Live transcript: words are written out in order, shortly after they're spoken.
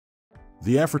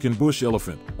The African bush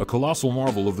elephant, a colossal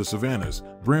marvel of the savannas,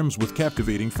 brims with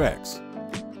captivating facts.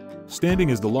 Standing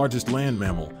as the largest land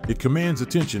mammal, it commands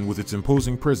attention with its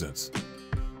imposing presence.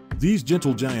 These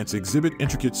gentle giants exhibit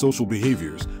intricate social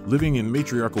behaviors, living in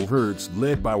matriarchal herds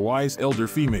led by wise elder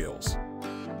females.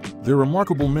 Their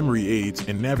remarkable memory aids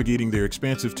in navigating their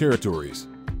expansive territories.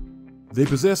 They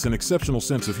possess an exceptional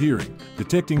sense of hearing,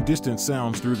 detecting distant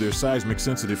sounds through their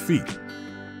seismic-sensitive feet.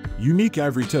 Unique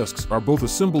ivory tusks are both a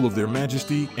symbol of their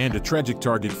majesty and a tragic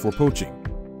target for poaching.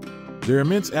 Their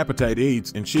immense appetite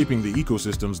aids in shaping the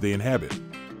ecosystems they inhabit.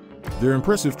 Their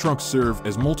impressive trunks serve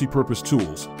as multi-purpose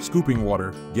tools, scooping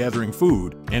water, gathering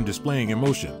food, and displaying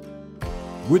emotion.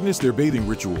 Witness their bathing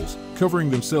rituals,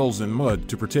 covering themselves in mud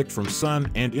to protect from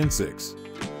sun and insects.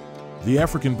 The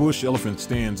African bush elephant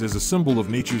stands as a symbol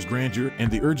of nature's grandeur and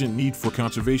the urgent need for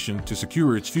conservation to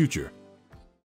secure its future.